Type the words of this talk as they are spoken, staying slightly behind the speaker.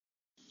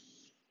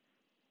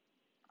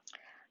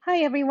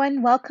Hi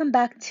everyone, welcome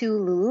back to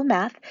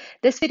Lulumath.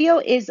 This video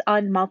is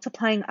on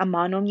multiplying a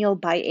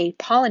monomial by a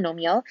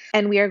polynomial,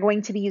 and we are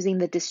going to be using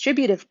the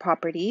distributive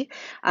property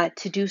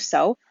to do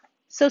so.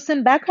 So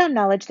some background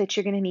knowledge that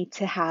you're going to need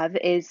to have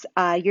is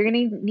you're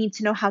going to need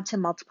to know how to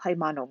multiply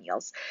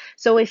monomials.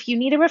 So if you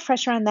need a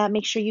refresher on that,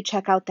 make sure you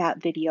check out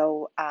that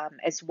video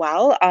as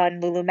well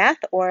on Lulumath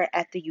or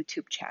at the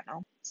YouTube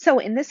channel. So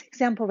in this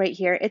example right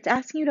here, it's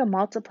asking you to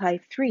multiply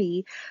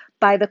 3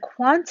 by the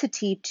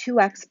quantity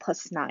 2x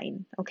plus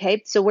 9,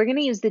 okay? So we're going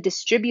to use the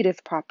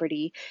distributive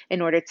property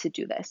in order to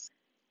do this.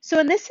 So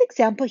in this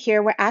example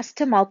here, we're asked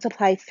to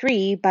multiply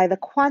 3 by the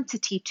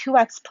quantity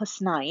 2x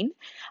plus 9.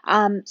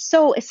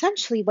 So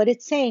essentially what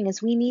it's saying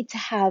is we need to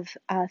have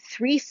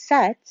 3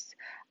 sets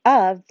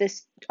of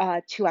this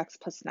 2x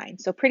plus 9.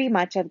 So pretty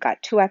much I've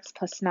got 2x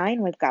plus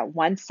 9, we've got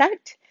one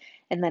set,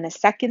 and then a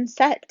second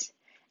set,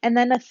 and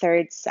then a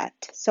third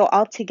set. So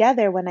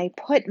altogether, when I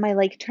put my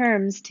like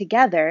terms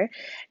together,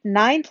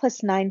 9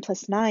 plus 9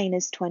 plus 9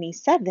 is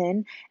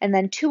 27, and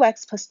then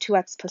 2x plus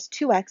 2x plus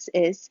 2x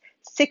is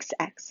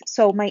 6x.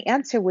 So my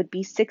answer would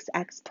be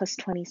 6x plus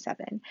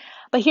 27.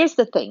 But here's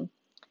the thing.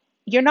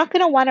 You're not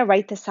going to want to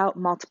write this out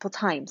multiple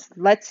times.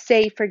 Let's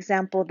say, for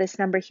example, this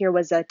number here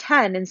was a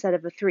 10 instead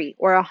of a 3,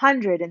 or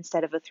 100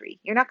 instead of a 3.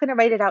 You're not going to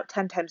write it out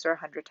 10 times or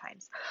 100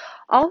 times.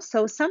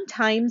 Also,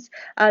 sometimes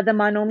the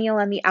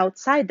monomial on the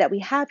outside that we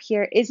have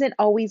here isn't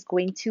always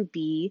going to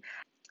be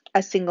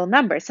a single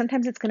number.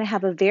 Sometimes it's going to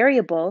have a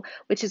variable,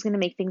 which is going to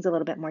make things a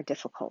little bit more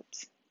difficult.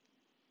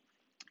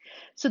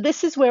 So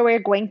this is where we're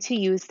going to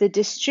use the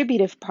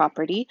distributive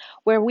property,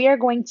 where we are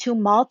going to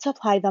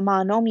multiply the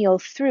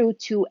monomial through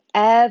to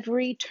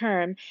every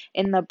term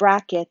in the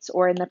brackets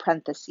or in the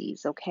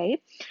parentheses,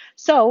 okay?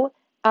 So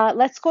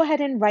let's go ahead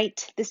and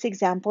write this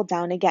example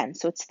down again.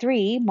 So it's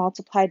 3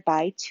 multiplied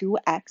by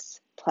 2x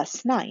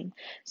plus 9.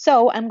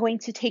 So I'm going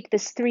to take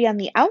this 3 on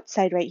the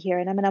outside right here,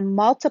 and I'm going to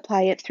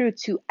multiply it through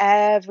to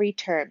every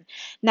term.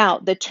 Now,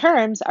 the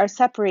terms are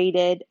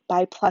separated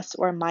by plus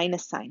or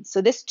minus signs.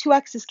 So this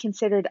 2x is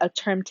considered a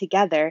term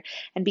together,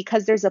 and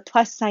because there's a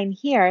plus sign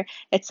here,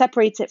 it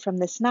separates it from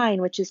this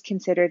 9, which is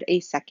considered a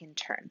second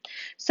term.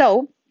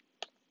 So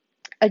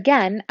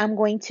again, I'm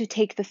going to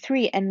take the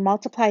 3 and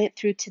multiply it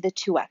through to the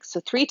 2x.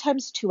 So 3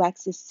 times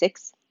 2x is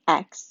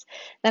 6x.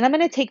 Then I'm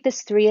going to take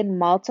this 3 and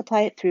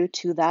multiply it through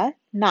to the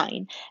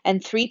 9.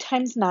 And 3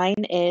 times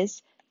 9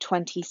 is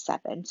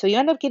 27. So you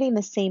end up getting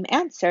the same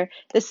answer.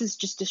 This is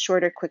just a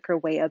shorter, quicker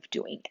way of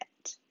doing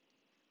it.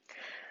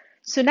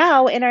 So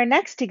now in our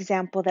next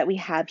example that we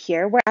have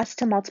here, we're asked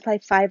to multiply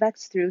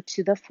 5x through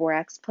to the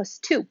 4x plus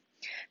 2.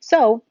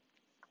 So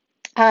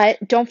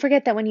don't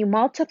forget that when you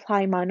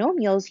multiply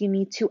monomials, you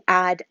need to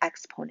add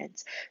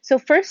exponents. So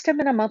first I'm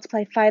going to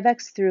multiply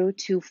 5x through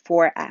to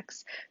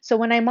 4x. So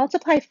when I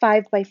multiply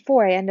 5 by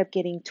 4, I end up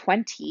getting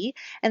 20.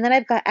 And then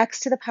I've got x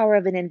to the power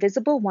of an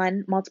invisible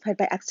 1 multiplied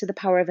by x to the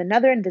power of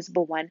another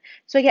invisible 1.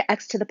 So I get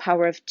x to the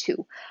power of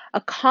 2.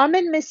 A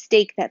common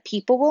mistake that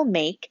people will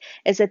make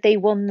is that they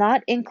will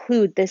not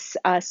include this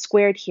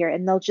squared here,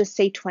 and they'll just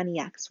say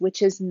 20x,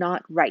 which is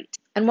not right.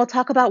 And we'll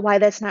talk about why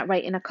that's not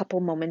right in a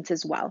couple moments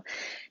as well.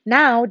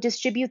 Now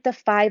distribute the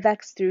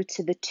 5x through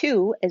to the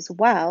 2 as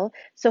well.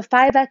 So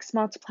 5x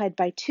multiplied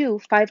by 2,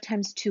 5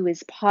 times 2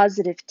 is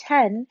positive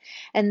 10.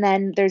 And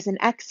then there's an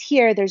x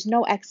here, there's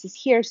no x's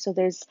here, so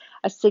there's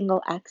a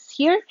single x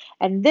here.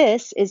 And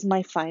this is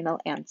my final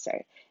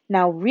answer.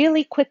 Now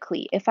really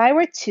quickly, if I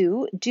were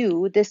to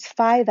do this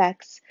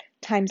 5x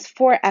times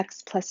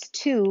 4x plus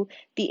 2,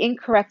 the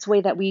incorrect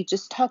way that we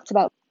just talked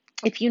about,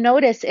 if you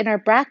notice in our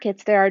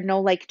brackets, there are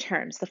no like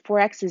terms. The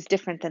 4x is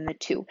different than the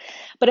 2.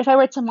 But if I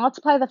were to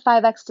multiply the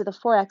 5x to the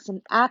 4x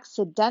and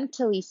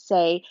accidentally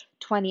say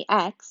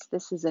 20x,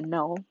 this is a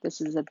no,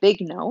 this is a big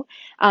no,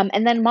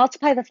 and then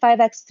multiply the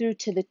 5x through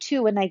to the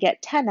 2 and I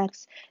get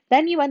 10x,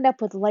 then you end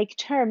up with like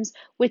terms,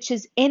 which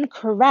is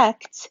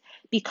incorrect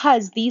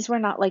because these were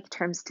not like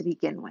terms to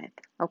begin with.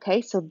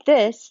 Okay, so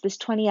this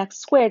 20x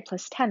squared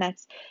plus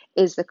 10x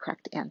is the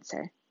correct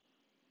answer.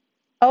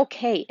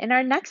 Okay, in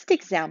our next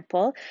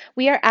example,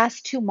 we are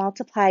asked to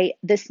multiply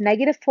this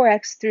negative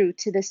 4x through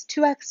to this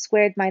 2x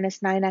squared minus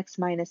 9x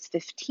minus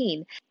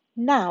 15.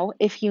 Now,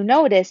 if you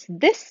notice,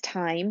 this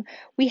time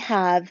we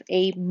have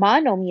a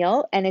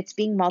monomial and it's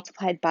being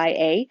multiplied by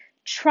a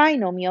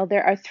trinomial.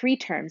 There are 3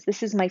 terms.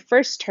 This is my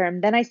first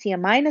term. Then I see a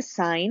minus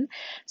sign,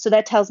 so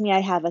that tells me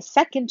I have a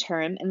second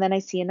term. And then I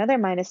see another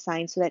minus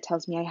sign, so that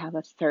tells me I have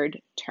a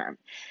third term.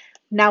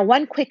 Now,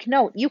 one quick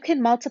note, you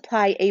can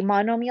multiply a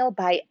monomial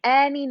by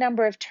any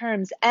number of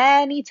terms,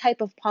 any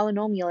type of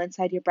polynomial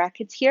inside your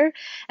brackets here,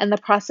 and the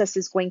process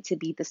is going to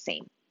be the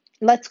same.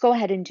 Let's go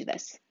ahead and do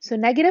this. So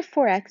negative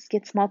 4x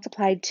gets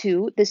multiplied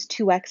to this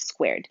 2x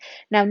squared.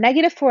 Now,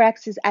 negative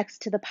 4x is x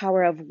to the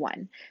power of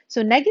 1.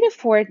 So negative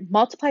 4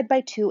 multiplied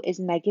by 2 is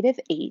negative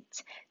 8.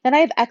 Then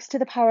I have x to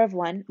the power of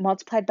 1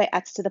 multiplied by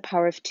x to the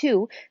power of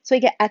 2. So I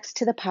get x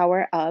to the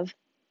power of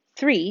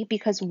 3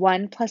 because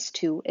 1 plus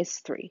 2 is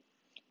 3.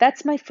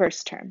 That's my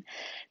first term.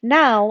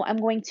 Now I'm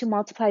going to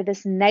multiply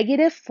this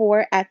negative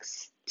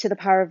 4x to the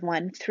power of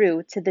 1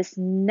 through to this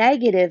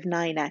negative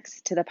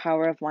 9x to the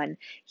power of 1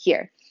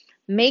 here.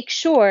 Make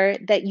sure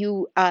that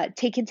you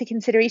take into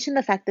consideration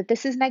the fact that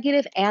this is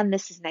negative and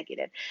this is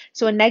negative.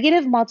 So a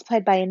negative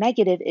multiplied by a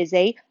negative is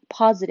a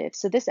positive.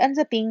 So this ends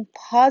up being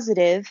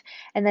positive,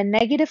 and then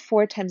negative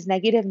 4 times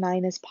negative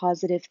 9 is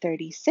positive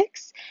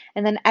 36.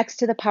 And then x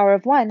to the power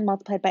of 1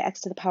 multiplied by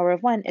x to the power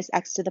of 1 is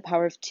x to the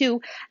power of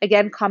 2.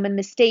 Again, common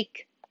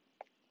mistake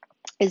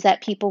is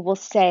that people will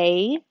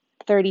say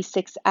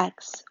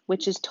 36x,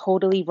 which is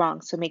totally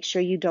wrong. So make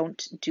sure you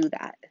don't do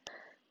that.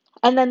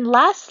 And then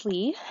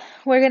lastly,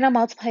 we're going to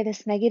multiply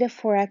this negative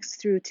 4x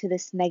through to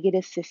this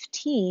negative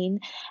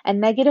 15.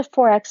 And negative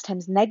 4x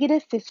times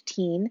negative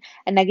 15,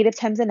 a negative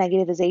times a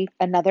negative is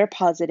another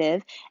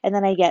positive. And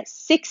then I get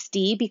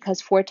 60 because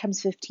 4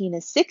 times 15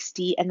 is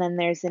 60. And then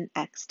there's an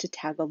x to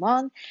tag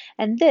along.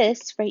 And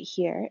this right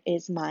here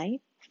is my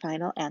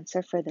final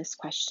answer for this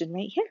question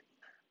right here.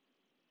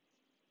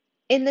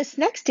 In this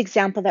next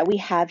example that we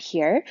have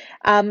here,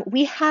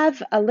 we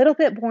have a little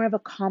bit more of a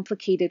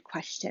complicated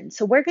question.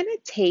 So we're going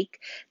to take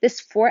this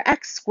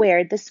 4x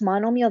squared, this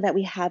monomial that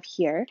we have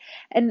here,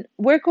 and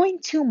we're going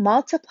to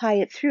multiply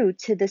it through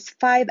to this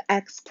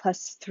 5x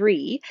plus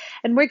 3.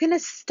 And we're going to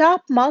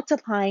stop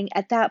multiplying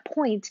at that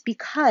point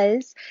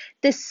because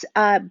this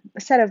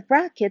set of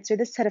brackets or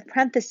this set of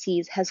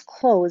parentheses has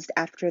closed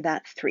after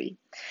that 3.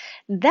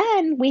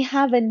 Then we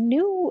have a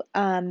new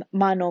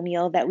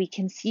monomial that we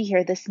can see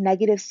here, this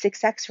negative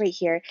 6x right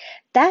here.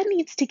 That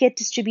needs to get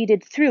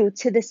distributed through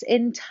to this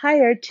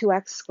entire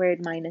 2x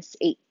squared minus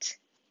 8.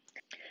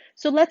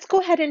 So let's go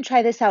ahead and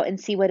try this out and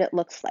see what it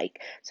looks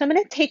like. So I'm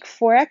going to take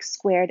 4x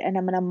squared and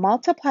I'm going to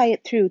multiply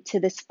it through to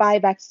this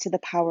 5x to the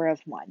power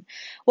of 1.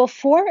 Well,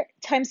 4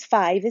 times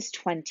 5 is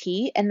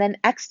 20, and then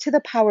x to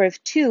the power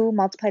of 2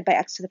 multiplied by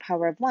x to the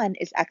power of 1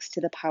 is x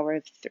to the power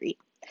of 3.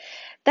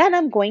 Then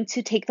I'm going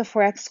to take the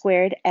 4x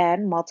squared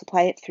and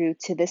multiply it through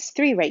to this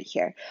 3 right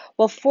here.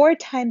 Well, 4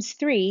 times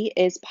 3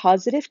 is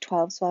positive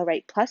 12, so I'll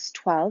write plus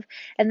 12.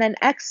 And then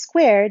x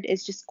squared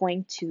is just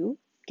going to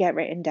get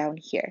written down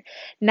here.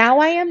 Now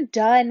I am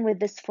done with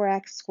this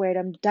 4x squared.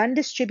 I'm done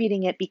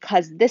distributing it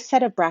because this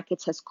set of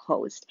brackets has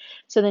closed.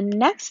 So the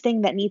next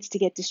thing that needs to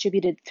get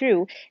distributed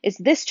through is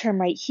this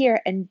term right here.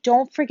 And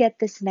don't forget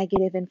this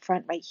negative in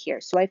front right here.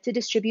 So I have to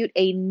distribute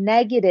a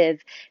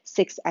negative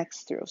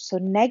 6x through. So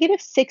negative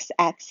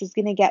 6x is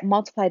going to get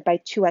multiplied by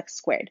 2x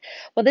squared.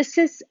 Well, this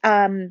is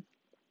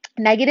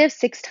negative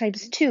 6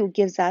 times 2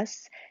 gives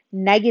us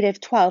negative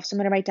 12. So I'm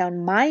going to write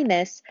down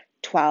minus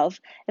 12.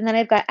 And then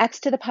I've got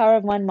x to the power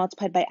of 1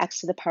 multiplied by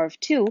x to the power of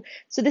 2.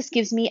 So this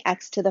gives me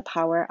x to the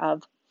power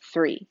of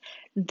 3.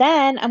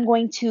 Then I'm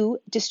going to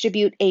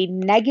distribute a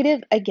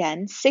negative,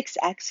 again,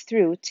 6x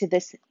through to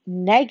this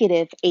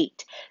negative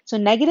 8. So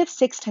negative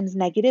 6 times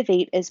negative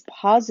 8 is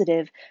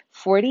positive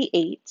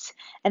 48.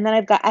 And then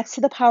I've got x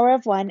to the power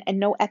of 1, and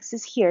no x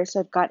is here, so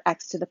I've got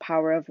x to the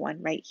power of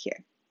 1 right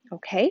here.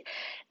 Okay,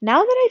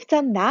 now that I've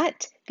done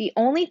that, the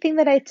only thing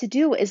that I have to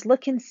do is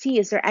look and see,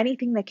 is there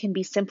anything that can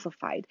be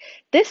simplified?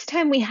 This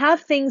time we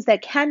have things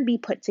that can be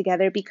put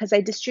together because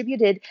I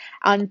distributed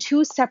on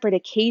 2 separate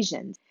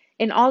occasions.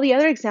 In all the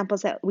other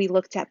examples that we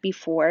looked at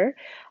before,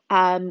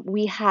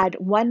 we had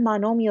one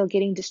monomial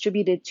getting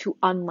distributed to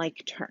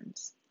unlike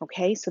terms.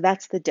 Okay, so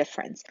that's the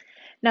difference.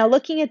 Now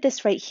looking at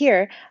this right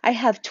here, I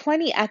have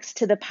 20x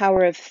to the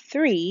power of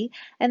 3,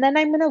 and then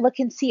I'm going to look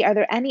and see, are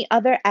there any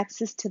other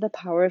x's to the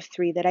power of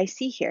 3 that I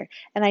see here?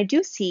 And I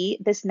do see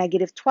this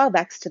negative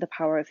 12x to the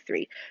power of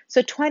 3.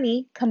 So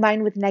 20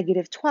 combined with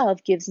negative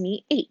 12 gives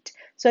me 8.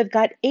 So I've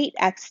got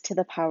 8x to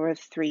the power of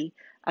 3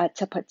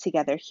 to put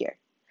together here.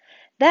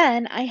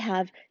 Then I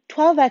have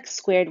 12x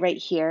squared right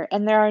here,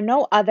 and there are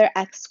no other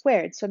x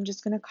squared, so I'm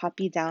just going to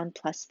copy down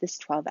plus this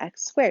 12x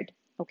squared.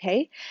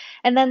 Okay,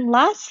 and then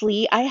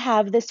lastly, I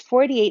have this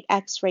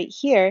 48x right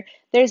here.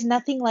 There's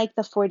nothing like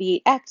the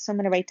 48x, so I'm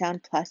going to write down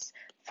plus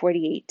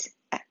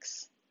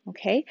 48x.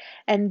 Okay,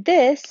 and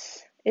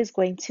this is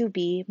going to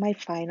be my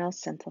final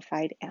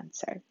simplified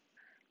answer.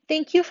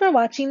 Thank you for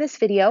watching this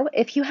video.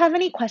 If you have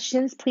any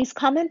questions, please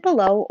comment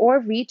below or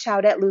reach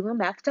out at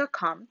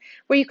lulumath.com,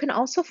 where you can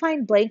also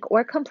find blank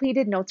or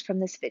completed notes from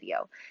this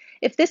video.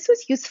 If this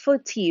was useful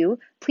to you,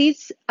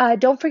 please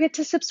don't forget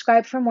to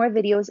subscribe for more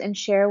videos and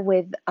share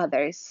with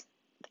others.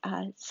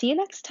 See you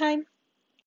next time.